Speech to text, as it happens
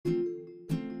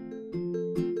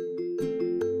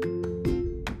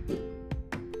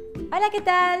Hola, ¿qué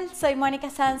tal? Soy Mónica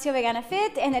Sancio, Vegana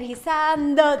Fit,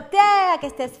 energizándote a que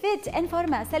estés fit en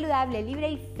forma saludable,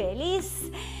 libre y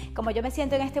feliz, como yo me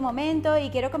siento en este momento, y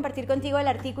quiero compartir contigo el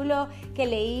artículo que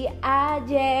leí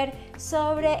ayer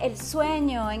sobre el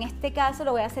sueño. En este caso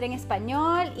lo voy a hacer en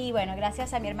español y bueno,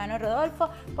 gracias a mi hermano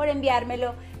Rodolfo por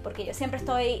enviármelo, porque yo siempre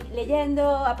estoy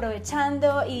leyendo,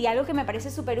 aprovechando, y algo que me parece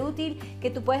súper útil,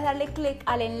 que tú puedes darle clic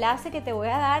al enlace que te voy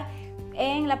a dar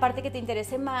en la parte que te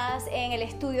interese más, en el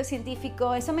estudio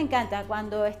científico. Eso me encanta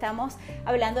cuando estamos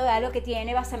hablando de algo que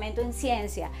tiene basamento en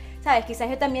ciencia. Sabes, quizás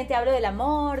yo también te hablo del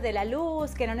amor, de la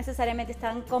luz, que no necesariamente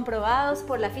están comprobados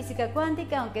por la física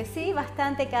cuántica, aunque sí,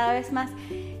 bastante, cada vez más.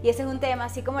 Y ese es un tema,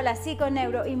 así como la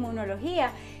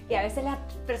psiconeuroinmunología. Y a veces la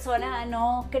persona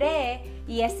no cree,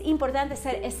 y es importante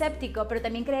ser escéptico, pero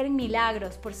también creer en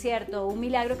milagros. Por cierto, un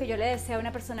milagro que yo le deseo a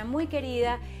una persona muy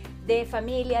querida, de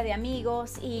familia, de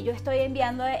amigos, y yo estoy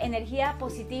enviando energía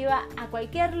positiva a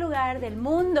cualquier lugar del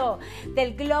mundo,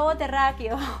 del globo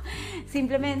terráqueo.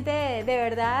 Simplemente, de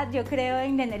verdad, yo creo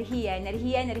en la energía,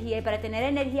 y para tener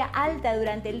energía alta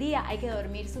durante el día hay que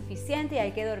dormir suficiente y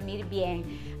hay que dormir bien.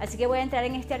 Así que voy a entrar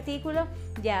en este artículo.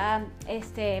 Ya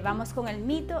vamos con el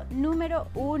mito número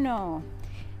 1.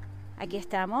 Aquí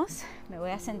estamos, me voy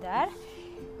a sentar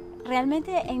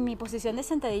realmente en mi posición de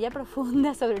sentadilla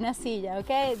profunda sobre una silla,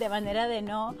 ¿ok? De manera de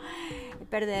no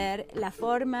perder la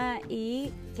forma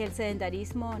y que el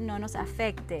sedentarismo no nos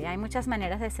afecte. Hay muchas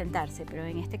maneras de sentarse, pero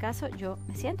en este caso yo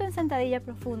me siento en sentadilla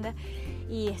profunda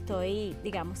y estoy,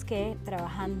 digamos que,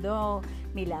 trabajando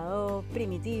mi lado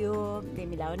primitivo, de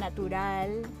mi lado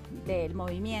natural del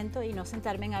movimiento, y no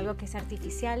sentarme en algo que es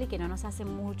artificial y que no nos hace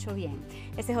mucho bien.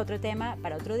 Ese es otro tema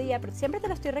para otro día, pero siempre te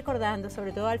lo estoy recordando,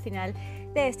 sobre todo al final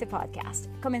de este podcast.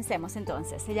 Comencemos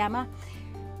entonces. Se llama...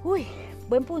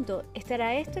 buen punto.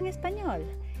 ¿Estará esto en español?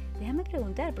 Déjame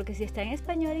preguntar, porque si está en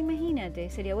español, imagínate,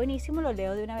 sería buenísimo, lo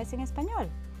leo de una vez en español.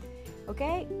 ¿Ok?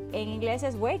 En inglés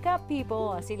es wake up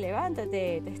people, así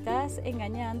levántate, te estás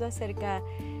engañando acerca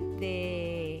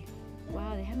de...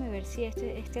 Wow, déjame ver si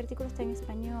este artículo está en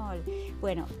español.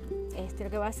 Bueno, lo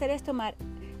que voy a hacer es tomar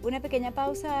una pequeña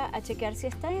pausa a chequear si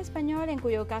está en español, en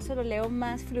cuyo caso lo leo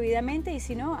más fluidamente, y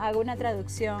si no, hago una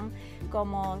traducción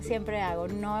como siempre hago.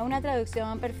 No es una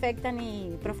traducción perfecta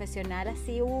ni profesional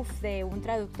así, de un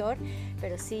traductor,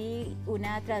 pero sí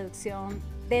una traducción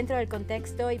dentro del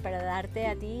contexto y para darte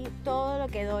a ti todo lo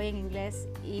que doy en inglés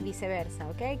y viceversa,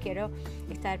 ¿ok? Quiero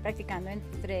estar practicando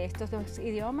entre estos dos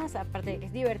idiomas, aparte de que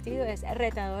es divertido, es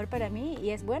retador para mí y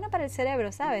es bueno para el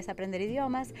cerebro, ¿sabes? Aprender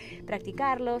idiomas,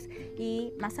 practicarlos,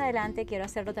 y más adelante quiero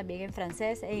hacerlo también en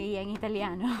francés y en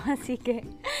italiano, así que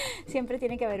siempre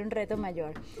tiene que haber un reto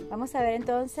mayor. Vamos a ver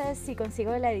entonces si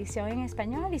consigo la edición en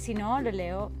español, y si no, lo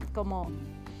leo como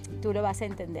tú lo vas a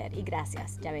entender. Y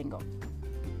gracias, ya vengo.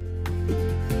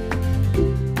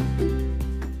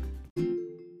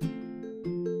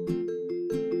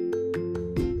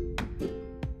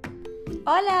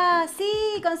 Hola,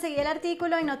 sí, conseguí el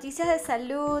artículo en Noticias de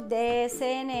Salud de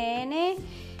CNN,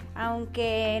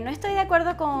 aunque no estoy de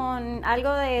acuerdo con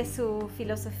algo de su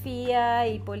filosofía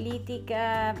y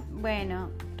política. Bueno,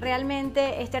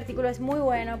 realmente este artículo es muy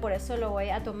bueno, por eso lo voy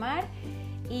a tomar,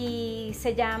 y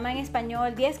se llama en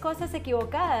español 10 cosas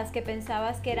equivocadas que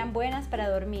pensabas que eran buenas para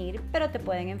dormir, pero te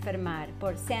pueden enfermar,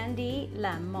 por Sandy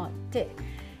Lamotte.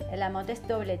 Lamotte es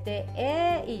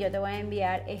T-E, y yo te voy a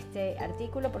enviar este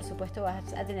artículo. Por supuesto,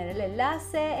 vas a tener el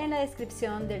enlace en la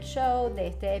descripción del show, de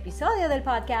este episodio del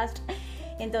podcast.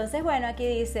 Entonces, bueno, aquí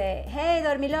dice: hey,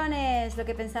 dormilones, lo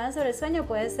que pensaban sobre el sueño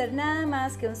puede ser nada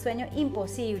más que un sueño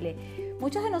imposible.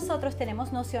 Muchos de nosotros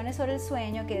tenemos nociones sobre el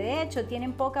sueño que de hecho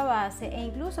tienen poca base e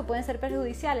incluso pueden ser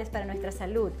perjudiciales para nuestra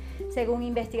salud, según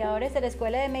investigadores de la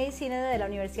Escuela de Medicina de la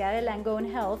Universidad de Langone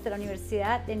Health de la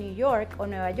Universidad de New York o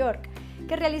Nueva York,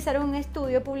 que realizaron un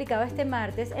estudio publicado este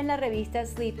martes en la revista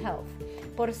Sleep Health.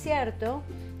 Por cierto,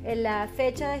 la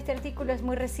fecha de este artículo es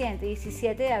muy reciente,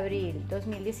 17 de abril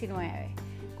 2019.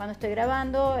 Cuando estoy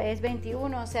grabando es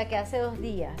 21, o sea que hace 2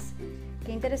 días.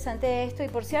 Qué interesante esto. Y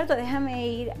por cierto, déjame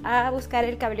ir a buscar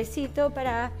el cablecito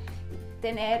para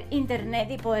tener internet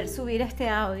y poder subir este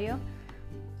audio,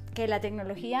 que la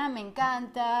tecnología me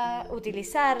encanta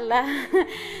utilizarla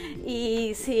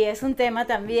y sí, es un tema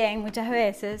también muchas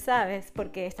veces, ¿sabes?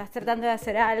 Porque estás tratando de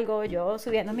hacer algo. Yo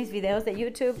subiendo mis videos de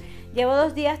YouTube, llevo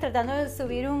 2 días tratando de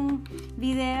subir un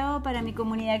video para mi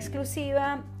comunidad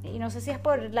exclusiva, y no sé si es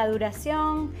por la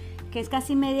duración, que es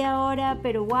casi media hora,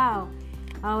 pero wow,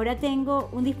 ahora tengo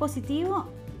un dispositivo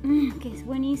que es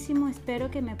buenísimo. Espero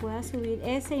que me pueda subir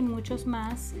ese y muchos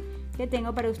más que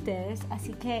tengo para ustedes,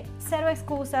 así que 0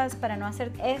 excusas para no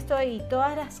hacer esto y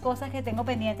todas las cosas que tengo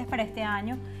pendientes para este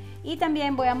año. Y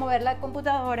también voy a mover la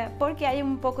computadora porque hay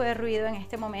un poco de ruido en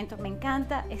este momento. Me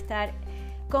encanta estar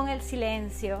con el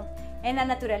silencio en la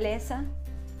naturaleza.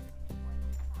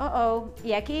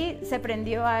 Y aquí se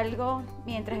prendió algo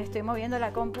mientras estoy moviendo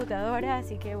la computadora,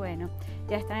 así que bueno,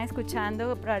 ya están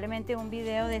escuchando probablemente un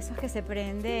video de esos que se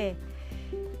prende.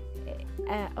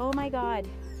 Oh my God.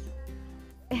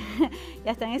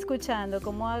 Ya están escuchando.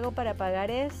 ¿Cómo hago para apagar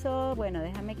eso? Bueno,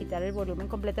 déjame quitar el volumen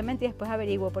completamente y después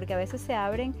averiguo, porque a veces se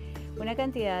abren una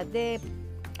cantidad de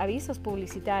avisos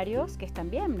publicitarios que están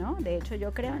bien, ¿no? De hecho,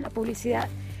 yo creo en la publicidad,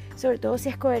 sobre todo si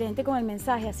es coherente con el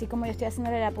mensaje, así como yo estoy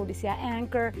haciéndole la publicidad a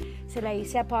Anchor, se la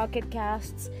hice a Pocket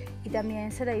Casts y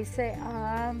también se la hice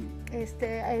a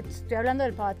estoy hablando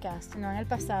del podcast, no en el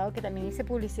pasado, que también hice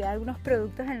publicidad de algunos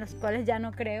productos en los cuales ya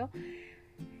no creo.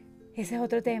 Ese es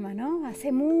otro tema, ¿no?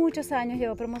 Hace muchos años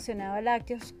yo promocionaba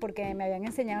lácteos porque me habían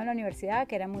enseñado en la universidad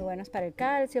que eran muy buenos para el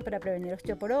calcio, para prevenir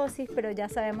osteoporosis, pero ya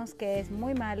sabemos que es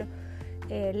muy malo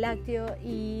el lácteo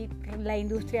y la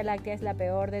industria láctea es la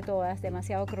peor de todas,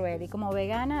 demasiado cruel, y como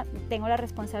vegana tengo la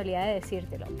responsabilidad de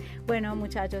decírtelo. Bueno,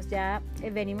 muchachos, ya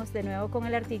venimos de nuevo con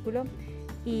el artículo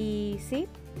y sí,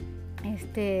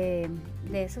 de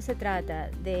eso se trata,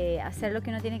 de hacer lo que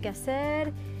uno tiene que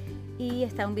hacer. Y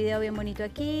está un video bien bonito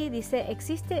aquí, dice: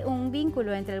 existe un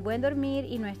vínculo entre el buen dormir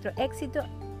y nuestro éxito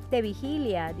de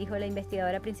vigilia, dijo la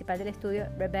investigadora principal del estudio,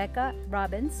 Rebecca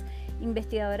Robbins,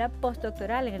 investigadora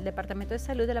postdoctoral en el Departamento de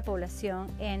Salud de la Población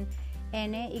en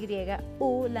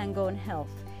NYU Langone Health.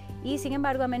 Y sin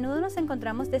embargo, a menudo nos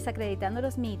encontramos desacreditando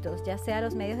los mitos, ya sea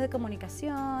los medios de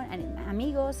comunicación,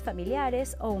 amigos,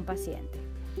 familiares o un paciente.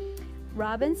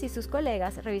 Robbins y sus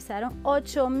colegas revisaron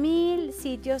 8,000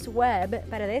 sitios web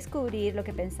para descubrir lo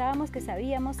que pensábamos que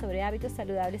sabíamos sobre hábitos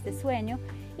saludables de sueño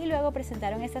y luego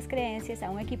presentaron esas creencias a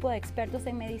un equipo de expertos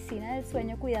en medicina del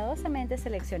sueño cuidadosamente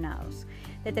seleccionados.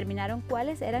 Determinaron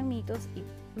cuáles eran mitos y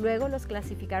luego los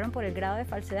clasificaron por el grado de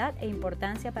falsedad e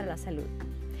importancia para la salud.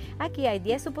 Aquí hay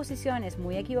 10 suposiciones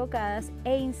muy equivocadas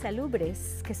e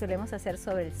insalubres que solemos hacer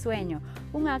sobre el sueño,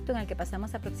 un acto en el que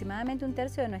pasamos aproximadamente un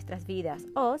tercio de nuestras vidas,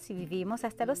 o, si vivimos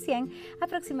hasta los 100,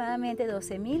 aproximadamente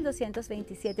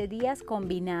 12,227 días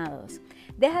combinados.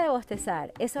 Deja de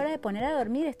bostezar, es hora de poner a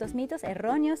dormir estos mitos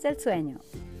erróneos del sueño.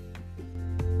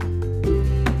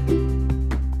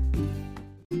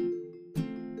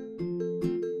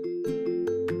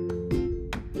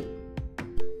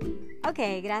 Ok,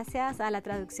 gracias a la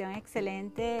traducción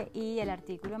excelente y el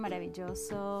artículo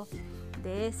maravilloso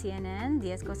de CNN,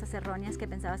 10 cosas erróneas que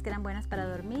pensabas que eran buenas para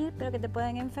dormir, pero que te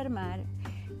pueden enfermar.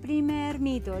 Primer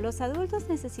mito: los adultos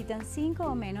necesitan 5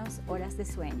 o menos horas de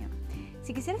sueño.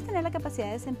 Si quisieras tener la capacidad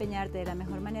de desempeñarte de la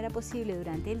mejor manera posible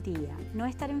durante el día, no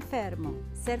estar enfermo,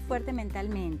 ser fuerte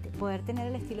mentalmente, poder tener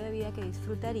el estilo de vida que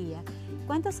disfrutaría,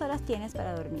 ¿cuántas horas tienes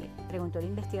para dormir?, preguntó el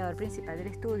investigador principal del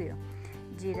estudio,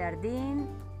 Girardin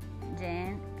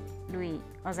Jean-Louis,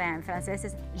 o sea, en francés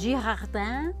es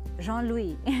Girardin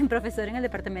Jean-Louis, profesor en el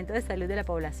Departamento de Salud de la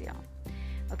Población.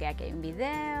 Ok, aquí hay un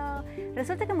video.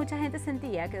 Resulta que mucha gente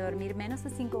sentía que dormir menos de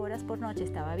 5 horas por noche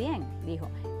estaba bien. Dijo: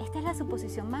 esta es la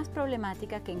suposición más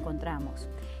problemática que encontramos.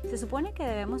 Se supone que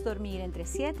debemos dormir entre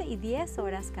 7 y 10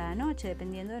 horas cada noche,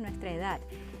 dependiendo de nuestra edad.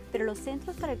 Pero los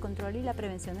Centros para el Control y la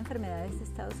Prevención de Enfermedades de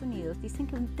Estados Unidos dicen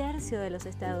que un tercio de los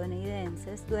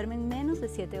estadounidenses duermen menos de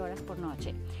 7 horas por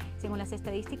noche. Según las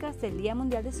estadísticas del Día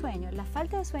Mundial de Sueño, la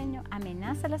falta de sueño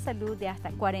amenaza la salud de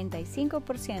hasta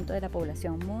 45% de la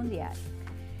población mundial.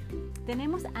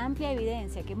 Tenemos amplia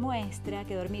evidencia que muestra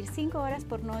que dormir 5 horas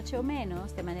por noche o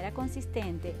menos de manera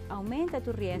consistente aumenta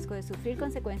tu riesgo de sufrir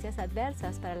consecuencias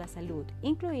adversas para la salud,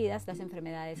 incluidas las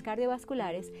enfermedades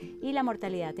cardiovasculares y la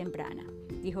mortalidad temprana,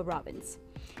 dijo Robbins.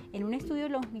 En un estudio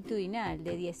longitudinal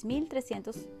de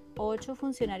 10.308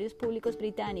 funcionarios públicos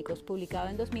británicos publicado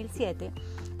en 2007,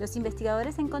 los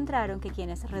investigadores encontraron que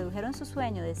quienes redujeron su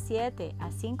sueño de 7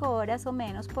 a 5 horas o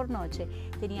menos por noche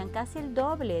tenían casi el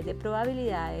doble de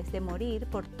probabilidades de morir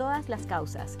por todas las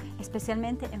causas,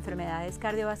 especialmente enfermedades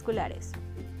cardiovasculares.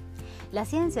 La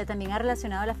ciencia también ha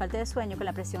relacionado la falta de sueño con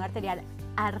la presión arterial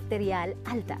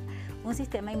alta, un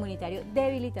sistema inmunitario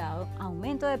debilitado,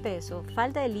 aumento de peso,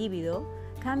 falta de líbido,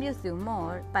 cambios de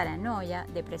humor, paranoia,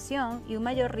 depresión y un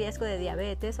mayor riesgo de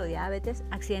diabetes,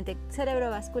 accidente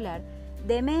cerebrovascular,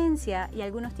 demencia y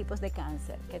algunos tipos de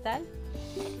cáncer. ¿Qué tal?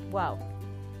 ¡Wow!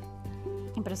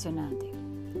 Impresionante.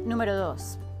 Número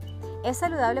 2. Es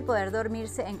saludable poder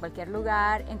dormirse en cualquier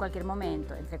lugar, en cualquier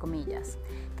momento, entre comillas.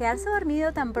 Quedarse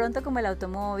dormido tan pronto como el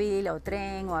automóvil o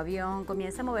tren o avión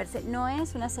comienza a moverse no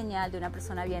es una señal de una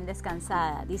persona bien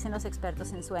descansada, dicen los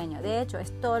expertos en sueño. De hecho,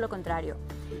 es todo lo contrario.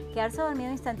 Quedarse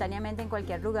dormido instantáneamente en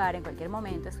cualquier lugar, en cualquier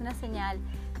momento, es una señal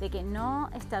de que no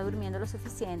está durmiendo lo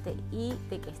suficiente y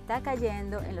de que está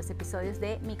cayendo en los episodios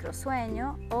de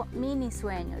microsueño o mini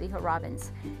sueño, dijo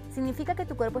Robbins. Significa que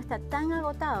tu cuerpo está tan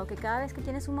agotado que cada vez que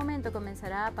tienes un momento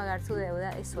comenzará a pagar su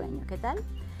deuda de sueño. ¿Qué tal?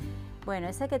 Bueno,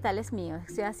 ese qué tal es mío.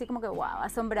 Estoy así como que wow,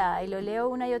 asombrada, y lo leo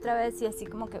una y otra vez y así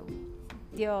como que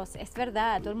Dios, es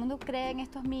verdad, todo el mundo cree en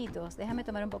estos mitos. Déjame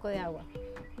tomar un poco de agua.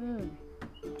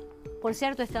 Por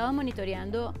cierto, he estado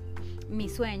monitoreando mi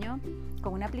sueño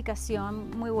con una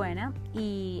aplicación muy buena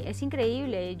y es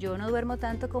increíble. Yo no duermo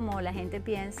tanto como la gente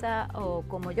piensa o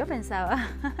como yo pensaba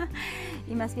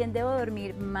y más bien debo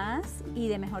dormir más y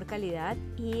de mejor calidad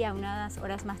y a unas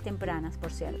horas más tempranas,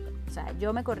 por cierto. O sea,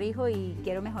 yo me corrijo y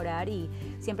quiero mejorar y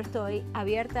siempre estoy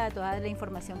abierta a toda la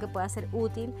información que pueda ser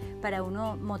útil para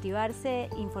uno motivarse,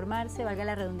 informarse, valga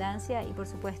la redundancia, y por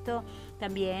supuesto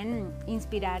también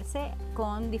inspirarse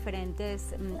con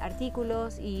diferentes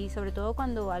artículos, y sobre todo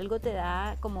cuando algo te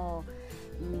da como,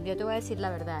 yo te voy a decir la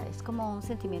verdad, es como un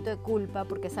sentimiento de culpa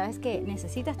porque sabes que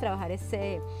necesitas trabajar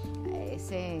ese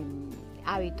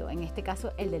hábito, en este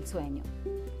caso el del sueño.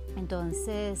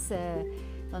 Entonces,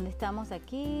 ¿dónde estamos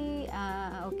aquí?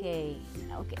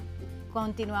 Ok.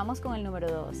 Continuamos con el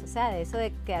número 2, o sea, de eso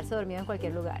de quedarse dormido en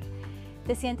cualquier lugar.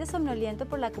 Te sientes somnoliento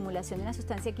por la acumulación de una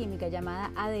sustancia química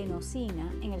llamada adenosina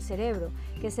en el cerebro,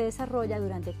 que se desarrolla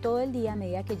durante todo el día a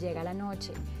medida que llega la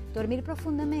noche. Dormir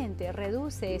profundamente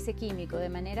reduce ese químico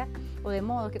de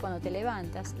modo que cuando te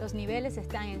levantas, los niveles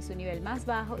están en su nivel más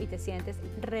bajo y te sientes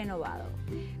renovado.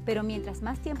 Pero mientras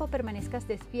más tiempo permanezcas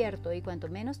despierto y cuanto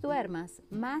menos duermas,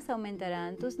 más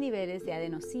aumentarán tus niveles de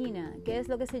adenosina, que es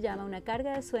lo que se llama una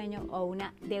carga de sueño o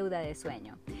una deuda de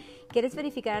sueño. ¿Quieres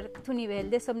verificar tu nivel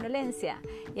de somnolencia?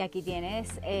 Y aquí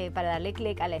tienes para darle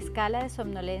clic a la escala de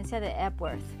somnolencia de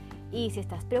Epworth. Y si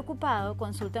estás preocupado,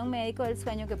 consulta a un médico del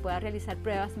sueño que pueda realizar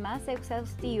pruebas más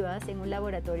exhaustivas en un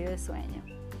laboratorio de sueño.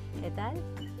 ¿Qué tal?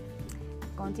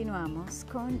 Continuamos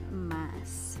con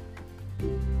más.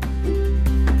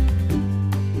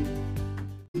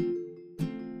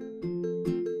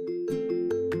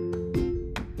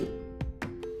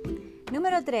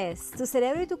 Número 3. Tu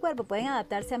cerebro y tu cuerpo pueden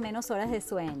adaptarse a menos horas de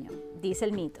sueño, dice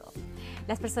el mito.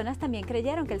 Las personas también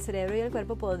creyeron que el cerebro y el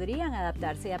cuerpo podrían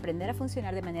adaptarse y aprender a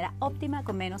funcionar de manera óptima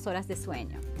con menos horas de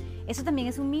sueño. Eso también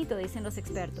es un mito, dicen los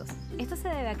expertos. Esto se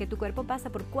debe a que tu cuerpo pasa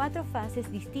por 4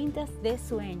 fases distintas de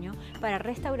sueño para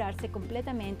restaurarse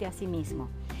completamente a sí mismo.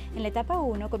 En la etapa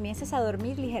 1 comienzas a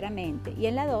dormir ligeramente y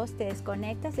en la 2 te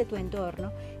desconectas de tu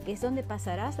entorno, que es donde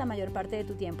pasarás la mayor parte de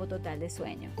tu tiempo total de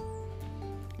sueño.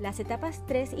 Las etapas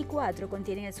 3 y 4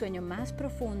 contienen el sueño más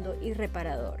profundo y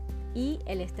reparador y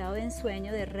el estado de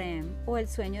ensueño de REM o el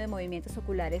sueño de movimientos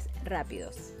oculares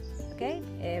rápidos,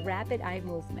 Rapid Eye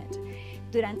Movement.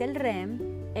 Durante el REM,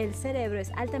 el cerebro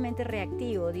es altamente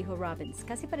reactivo, dijo Robbins.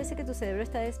 Casi parece que tu cerebro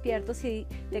está despierto si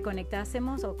te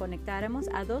conectáramos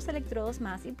a 2 electrodos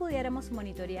más y pudiéramos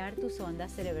monitorear tus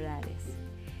ondas cerebrales.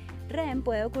 REM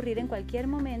puede ocurrir en cualquier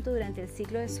momento durante el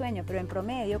ciclo de sueño, pero en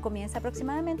promedio comienza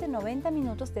aproximadamente 90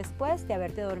 minutos después de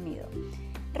haberte dormido.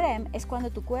 REM es cuando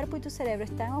tu cuerpo y tu cerebro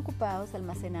están ocupados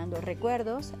almacenando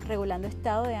recuerdos, regulando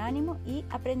estado de ánimo y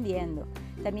aprendiendo.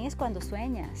 También es cuando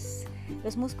sueñas.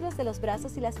 Los músculos de los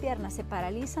brazos y las piernas se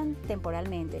paralizan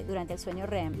temporalmente durante el sueño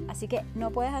REM, así que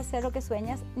no puedes hacer lo que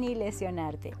sueñas ni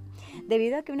lesionarte.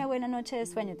 Debido a que una buena noche de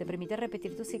sueño te permite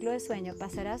repetir tu ciclo de sueño,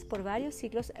 pasarás por varios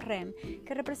ciclos REM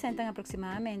que representan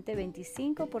aproximadamente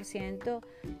 25%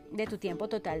 de tu tiempo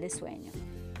total de sueño.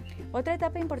 Otra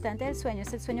etapa importante del sueño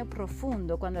es el sueño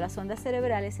profundo, cuando las ondas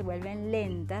cerebrales se vuelven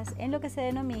lentas en lo que se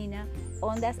denomina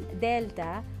ondas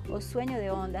delta o sueño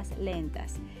de ondas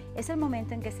lentas. Es el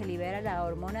momento en que se libera la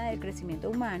hormona del crecimiento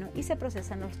humano y se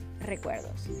procesan los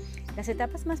recuerdos. Las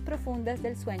etapas más profundas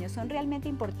del sueño son realmente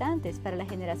importantes para la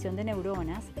generación de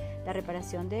neuronas, la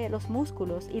reparación de los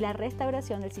músculos y la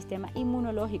restauración del sistema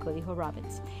inmunológico, dijo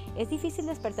Robbins. Es difícil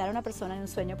despertar a una persona en un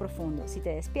sueño profundo. Si te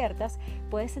despiertas,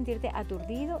 puedes sentirte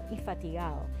aturdido y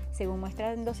fatigado. Según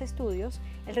muestran los estudios,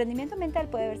 el rendimiento mental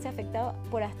puede verse afectado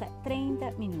por hasta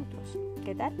 30 minutos.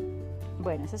 ¿Qué tal?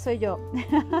 Bueno, esa soy yo.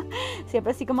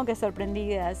 Siempre así como que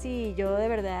sorprendida. Sí, yo de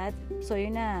verdad soy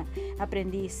una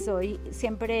aprendiz. Soy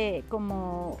siempre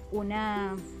como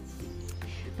una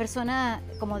persona,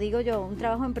 como digo yo, un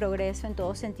trabajo en progreso en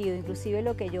todo sentido, inclusive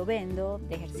lo que yo vendo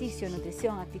de ejercicio,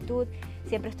 nutrición, actitud,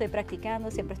 siempre estoy practicando,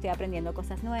 siempre estoy aprendiendo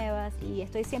cosas nuevas y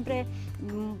estoy siempre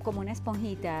como una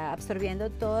esponjita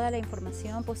absorbiendo toda la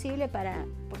información posible para,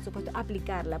 por supuesto,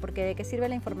 aplicarla, porque ¿de qué sirve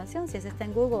la información si esa está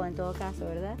en Google en todo caso,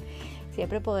 verdad?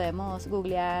 Siempre podemos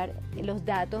googlear los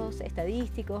datos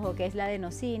estadísticos o qué es la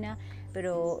adenosina,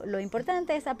 pero lo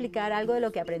importante es aplicar algo de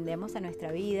lo que aprendemos a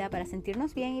nuestra vida para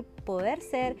sentirnos bien y poder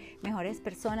ser mejores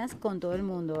personas con todo el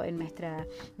mundo, en nuestra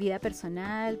vida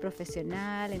personal,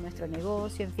 profesional, en nuestro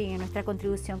negocio, en fin, en nuestra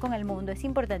contribución con el mundo. Es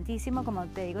importantísimo, como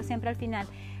te digo siempre al final,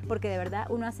 porque de verdad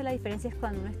uno hace la diferencia es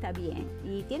cuando uno está bien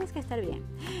y tienes que estar bien.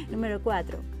 Número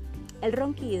 4. El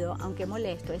ronquido, aunque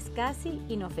molesto, es casi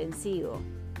inofensivo.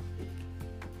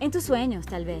 En tus sueños,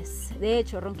 tal vez. De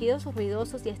hecho, ronquidos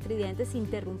ruidosos y estridentes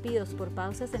interrumpidos por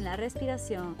pausas en la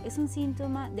respiración es un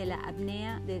síntoma de la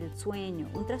apnea del sueño,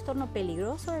 un trastorno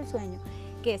peligroso del sueño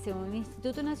que, según el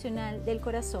Instituto Nacional del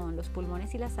Corazón, los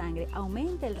pulmones y la sangre,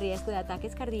 aumenta el riesgo de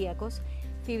ataques cardíacos,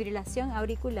 fibrilación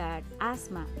auricular,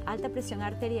 asma, alta presión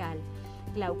arterial,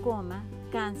 glaucoma,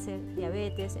 cáncer,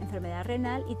 diabetes, enfermedad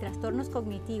renal y trastornos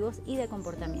cognitivos y de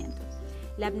comportamiento.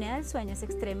 La apnea del sueño es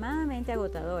extremadamente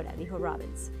agotadora, dijo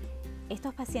Robbins.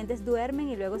 Estos pacientes duermen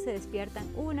y luego se despiertan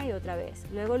una y otra vez.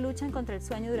 Luego luchan contra el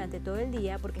sueño durante todo el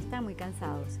día porque están muy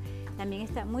cansados. También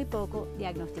está muy poco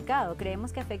diagnosticado.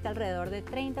 Creemos que afecta alrededor del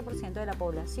 30% de la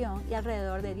población y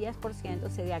alrededor de 10%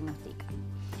 se diagnostica.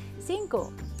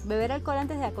 5. Beber alcohol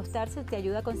antes de acostarse te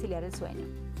ayuda a conciliar el sueño.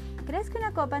 ¿Crees que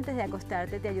una copa antes de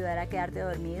acostarte te ayudará a quedarte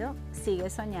dormido? Sigue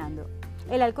soñando.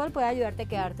 El alcohol puede ayudarte a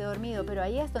quedarte dormido, pero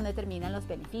ahí es donde terminan los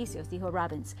beneficios, dijo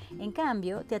Robbins. En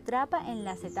cambio, te atrapa en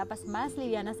las etapas más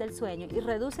livianas del sueño y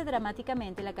reduce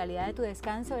dramáticamente la calidad de tu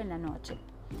descanso en la noche.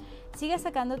 Sigue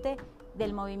sacándote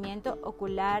del movimiento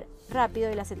ocular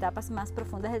rápido y las etapas más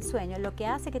profundas del sueño, lo que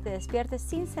hace que te despiertes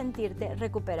sin sentirte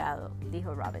recuperado,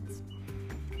 dijo Robbins.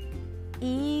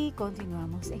 Y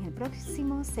continuamos en el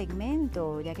próximo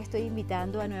segmento, ya que estoy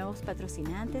invitando a nuevos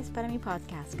patrocinantes para mi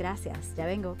podcast. Gracias, ya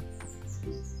vengo.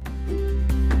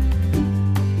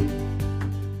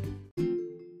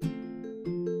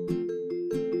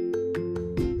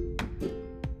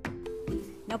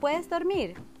 ¿No puedes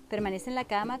dormir? Permanece en la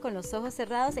cama con los ojos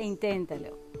cerrados e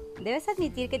inténtalo. Debes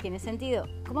admitir que tiene sentido.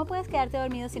 ¿Cómo puedes quedarte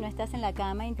dormido si no estás en la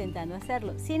cama intentando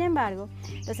hacerlo? Sin embargo,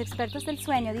 los expertos del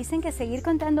sueño dicen que seguir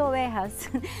contando ovejas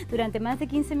durante más de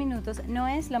 15 minutos no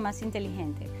es lo más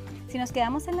inteligente. Si nos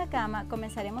quedamos en la cama,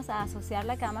 comenzaremos a asociar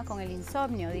la cama con el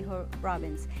insomnio, dijo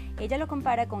Robbins. Ella lo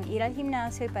compara con ir al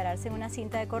gimnasio y pararse en una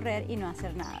cinta de correr y no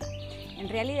hacer nada. En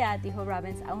realidad, dijo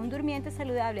Robbins, a un durmiente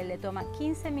saludable le toma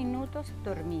 15 minutos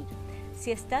dormir.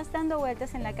 Si estás dando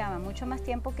vueltas en la cama mucho más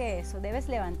tiempo que eso, debes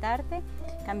levantarte,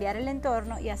 cambiar el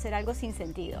entorno y hacer algo sin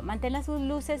sentido. Mantén las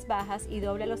luces bajas y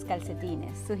dobla los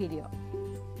calcetines, sugirió.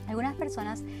 Algunas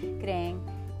personas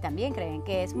también creen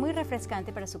que es muy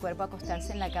refrescante para su cuerpo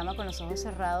acostarse en la cama con los ojos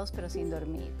cerrados pero sin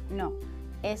dormir. No,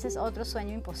 ese es otro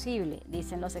sueño imposible,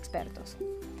 dicen los expertos.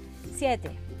 7.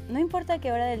 No importa a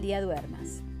qué hora del día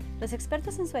duermas. Los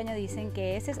expertos en sueño dicen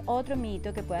que ese es otro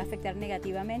mito que puede afectar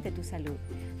negativamente tu salud.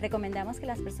 Recomendamos que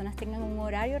las personas tengan un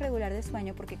horario regular de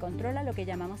sueño porque controla lo que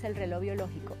llamamos el reloj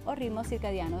biológico o ritmo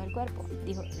circadiano del cuerpo,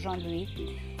 dijo Ron Reed.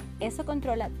 Eso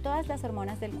controla todas las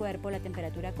hormonas del cuerpo, la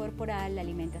temperatura corporal, la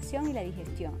alimentación y la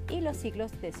digestión, y los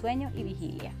ciclos de sueño y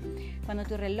vigilia. Cuando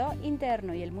tu reloj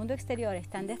interno y el mundo exterior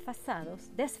están desfasados,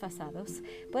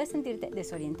 puedes sentirte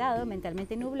desorientado,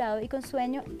 mentalmente nublado y con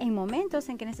sueño en momentos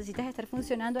en que necesitas estar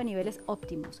funcionando a niveles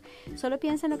óptimos. Solo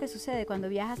piensa en lo que sucede cuando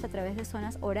viajas a través de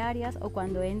zonas horarias o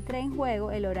cuando entra en juego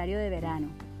el horario de verano.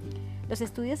 Los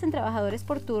estudios en trabajadores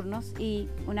por turnos, y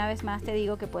una vez más te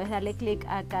digo que puedes darle clic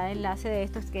a cada enlace de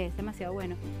estos que es demasiado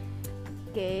bueno,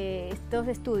 que estos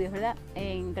estudios, ¿verdad?,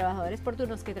 en trabajadores por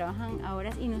turnos que trabajan a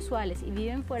horas inusuales y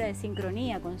viven fuera de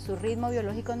sincronía con su ritmo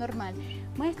biológico normal,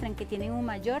 muestran que tienen un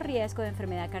mayor riesgo de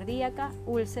enfermedad cardíaca,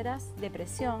 úlceras,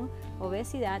 depresión,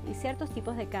 obesidad y ciertos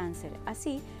tipos de cáncer,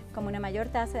 así como una mayor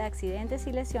tasa de accidentes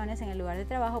y lesiones en el lugar de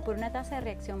trabajo por una tasa de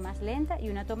reacción más lenta y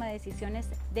una toma de decisiones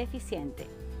deficiente.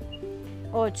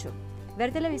 8.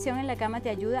 Ver televisión en la cama te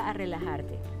ayuda a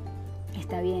relajarte.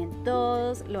 Está bien,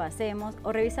 todos lo hacemos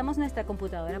o revisamos nuestra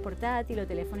computadora portátil o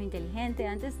teléfono inteligente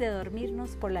antes de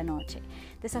dormirnos por la noche.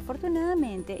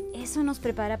 Desafortunadamente, eso nos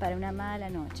prepara para una mala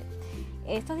noche.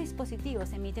 Estos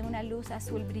dispositivos emiten una luz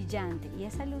azul brillante y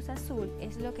esa luz azul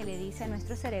es lo que le dice a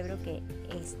nuestro cerebro que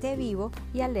esté vivo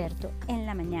y alerto en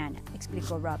la mañana,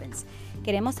 explicó Robbins.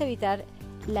 Queremos evitar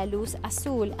la luz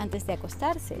azul antes de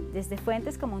acostarse, desde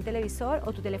fuentes como un televisor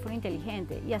o tu teléfono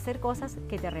inteligente, y hacer cosas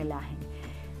que te relajen.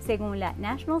 Según la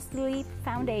National Sleep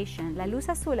Foundation, la luz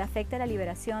azul afecta la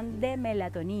liberación de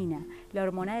melatonina, la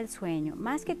hormona del sueño,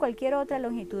 más que cualquier otra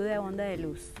longitud de onda de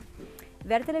luz.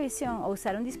 Ver televisión o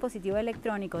usar un dispositivo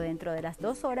electrónico dentro de las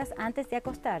 2 horas antes de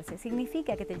acostarse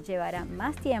significa que te llevará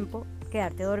más tiempo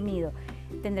quedarte dormido.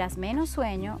 Tendrás menos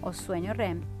sueño o sueño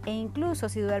REM e incluso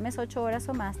si duermes 8 horas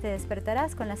o más te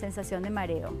despertarás con la sensación de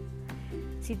mareo.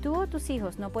 Si tú o tus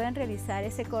hijos no pueden realizar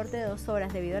ese corte de 2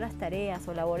 horas debido a las tareas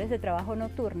o labores de trabajo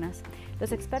nocturnas,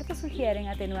 los expertos sugieren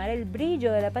atenuar el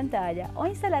brillo de la pantalla o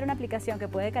instalar una aplicación que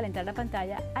puede calentar la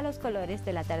pantalla a los colores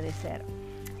del atardecer.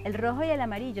 El rojo y el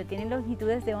amarillo tienen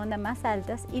longitudes de onda más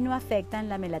altas y no afectan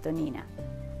la melatonina.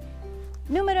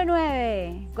 Número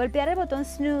 9. Golpear el botón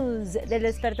snooze del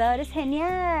despertador es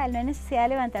genial, no hay necesidad de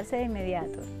levantarse de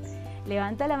inmediato.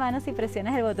 Levanta la mano si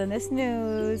presionas el botón de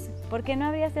snooze. ¿Por qué no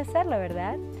habrías de hacerlo,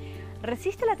 verdad?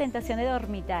 Resiste la tentación de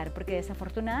dormitar, porque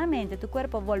desafortunadamente tu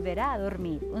cuerpo volverá a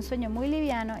dormir, un sueño muy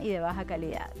liviano y de baja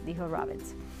calidad, dijo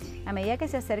Robbins. A medida que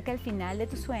se acerca el final de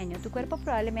tu sueño, tu cuerpo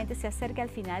probablemente se acerque al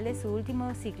final de su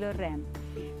último ciclo REM.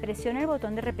 Presiona el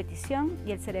botón de repetición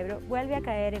y el cerebro vuelve a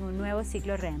caer en un nuevo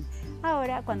ciclo REM.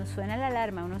 Ahora, cuando suena la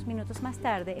alarma unos minutos más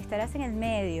tarde, estarás en el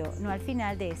medio, no al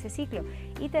final de ese ciclo,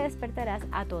 y te despertarás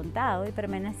atontado y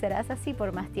permanecerás así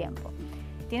por más tiempo.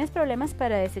 ¿Tienes problemas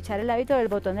para desechar el hábito del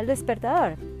botón del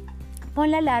despertador?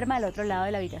 Pon la alarma al otro lado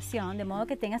de la habitación, de modo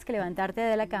que tengas que levantarte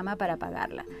de la cama para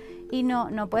apagarla. Y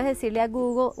no puedes decirle a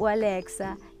Google o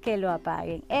Alexa que lo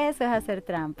apaguen. Eso es hacer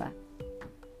trampa.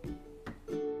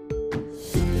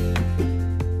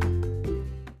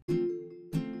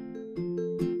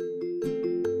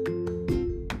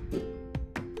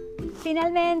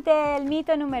 Finalmente, el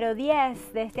mito número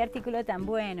 10 de este artículo tan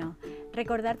bueno.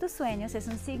 Recordar tus sueños es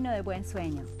un signo de buen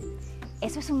sueño.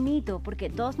 Eso es un mito porque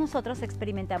todos nosotros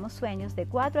experimentamos sueños de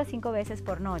 4 a 5 veces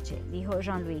por noche, dijo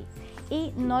Jean-Louis,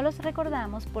 y no los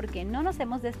recordamos porque no nos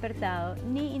hemos despertado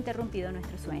ni interrumpido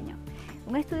nuestro sueño.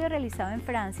 Un estudio realizado en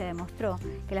Francia demostró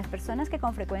que las personas que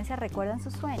con frecuencia recuerdan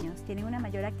sus sueños tienen una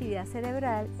mayor actividad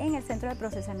cerebral en el centro de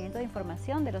procesamiento de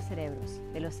información de los cerebros,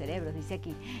 dice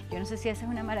aquí. Yo no sé si esa es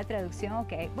una mala traducción o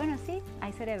qué. Bueno, sí,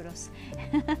 hay cerebros.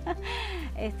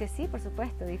 Sí, por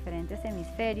supuesto, diferentes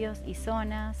hemisferios y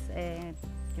zonas.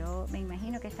 Yo me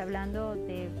imagino que está hablando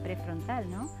de prefrontal,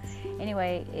 ¿no?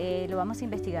 Anyway, lo vamos a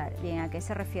investigar bien a qué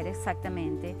se refiere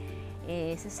exactamente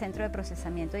ese centro de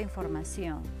procesamiento de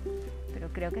información. Pero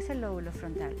creo que es el lóbulo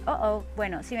frontal.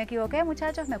 Bueno, si me equivoqué,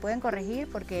 muchachos, me pueden corregir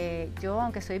porque yo,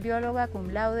 aunque soy bióloga cum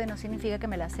laude, no significa que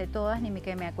me las sé todas, ni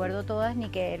que me acuerdo todas, ni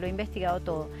que lo he investigado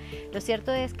todo. Lo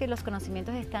cierto es que los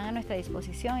conocimientos están a nuestra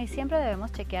disposición y siempre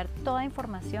debemos chequear toda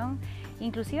información,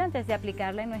 inclusive antes de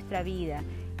aplicarla en nuestra vida.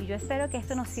 Y yo espero que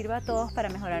esto nos sirva a todos para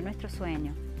mejorar nuestro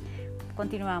sueño.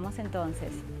 Continuamos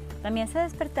entonces. También se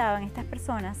despertaban estas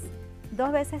personas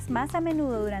 2 veces más a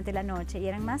menudo durante la noche y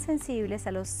eran más sensibles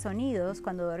a los sonidos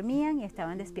cuando dormían y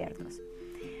estaban despiertos.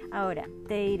 Ahora,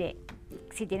 te diré,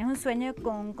 si tienes un sueño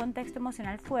con un contexto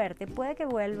emocional fuerte, puede que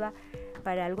vuelva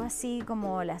para algo así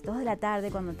como las 2 de la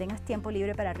tarde cuando tengas tiempo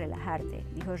libre para relajarte,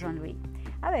 dijo Jean-Louis.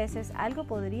 A veces algo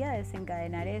podría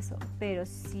desencadenar eso, pero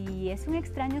si es un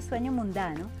extraño sueño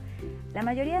mundano, la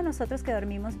mayoría de nosotros que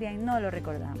dormimos bien no lo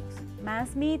recordamos.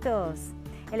 Más mitos.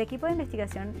 El equipo de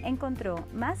investigación encontró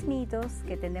más mitos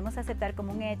que tendemos a aceptar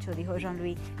como un hecho, dijo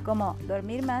Jean-Louis, como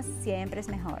dormir más siempre es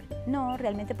mejor. No,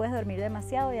 realmente puedes dormir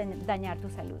demasiado y dañar tu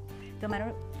salud.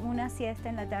 Tomar una siesta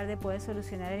en la tarde puede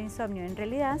solucionar el insomnio. En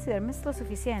realidad, si duermes lo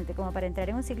suficiente como para entrar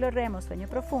en un ciclo REM o sueño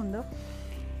profundo,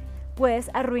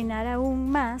 puedes arruinar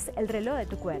aún más el reloj de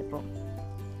tu cuerpo.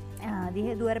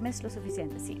 Dije, duermes lo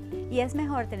suficiente, sí. Y es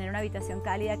mejor tener una habitación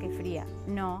cálida que fría.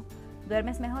 No.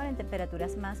 Duermes mejor en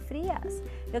temperaturas más frías,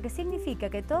 lo que significa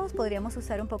que todos podríamos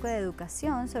usar un poco de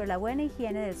educación sobre la buena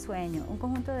higiene del sueño, un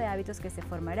conjunto de hábitos que se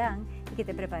formarán y que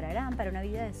te prepararán para una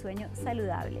vida de sueño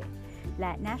saludable.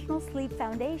 La National Sleep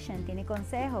Foundation tiene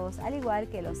consejos, al igual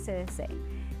que los CDC.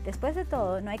 Después de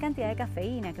todo, no hay cantidad de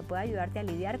cafeína que pueda ayudarte a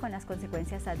lidiar con las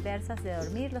consecuencias adversas de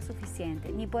dormir lo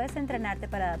suficiente, ni puedes entrenarte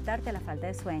para adaptarte a la falta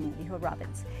de sueño, dijo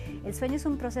Robbins. El sueño es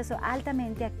un proceso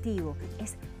altamente activo,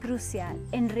 es crucial,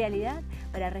 en realidad,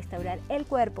 para restaurar el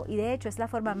cuerpo y de hecho es la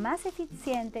forma más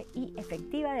eficiente y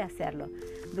efectiva de hacerlo.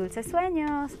 ¡Dulces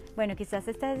sueños! Bueno, quizás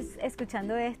estás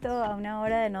escuchando esto a una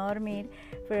hora de no dormir,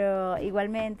 pero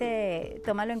igualmente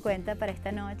tómalo en cuenta para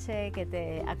esta noche, que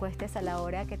te acuestes a la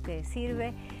hora que te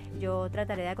sirve. Yo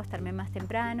trataré de acostarme más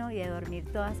temprano y de dormir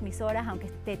todas mis horas, aunque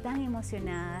esté tan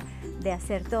emocionada de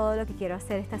hacer todo lo que quiero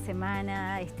hacer esta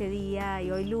semana, este día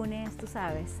y hoy lunes, tú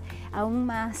sabes, aún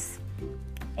más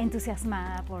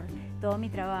entusiasmada por todo mi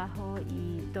trabajo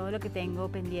y todo lo que tengo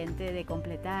pendiente de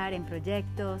completar en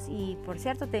proyectos. Y por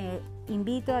cierto, te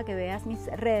invito a que veas mis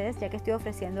redes, ya que estoy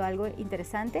ofreciendo algo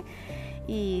interesante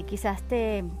y quizás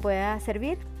te pueda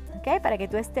servir. ¿ok? Para que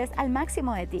tú estés al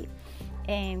máximo de ti,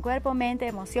 en cuerpo, mente,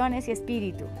 emociones y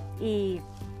espíritu. Y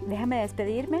déjame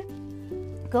despedirme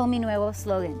con mi nuevo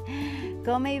slogan: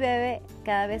 come y bebe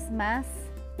cada vez más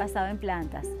basado en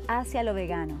plantas, hacia lo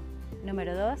vegano.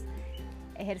 Número 2,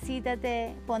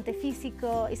 ejercítate, ponte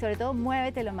físico y sobre todo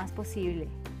muévete lo más posible.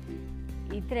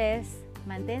 Y 3,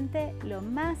 mantente lo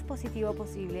más positivo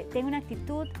posible. Ten una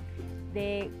actitud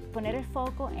de poner el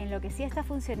foco en lo que sí está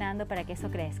funcionando para que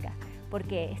eso crezca.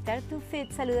 Porque estar tú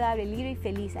fit, saludable, libre y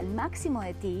feliz al máximo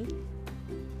de ti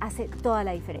hace toda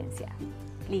la diferencia.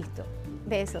 Listo.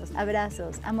 Besos,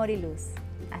 abrazos, amor y luz.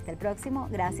 Hasta el próximo.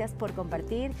 Gracias por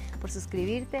compartir, por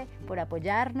suscribirte, por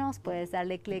apoyarnos. Puedes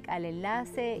darle clic al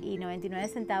enlace y 99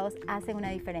 centavos hacen una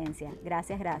diferencia.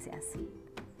 Gracias, gracias.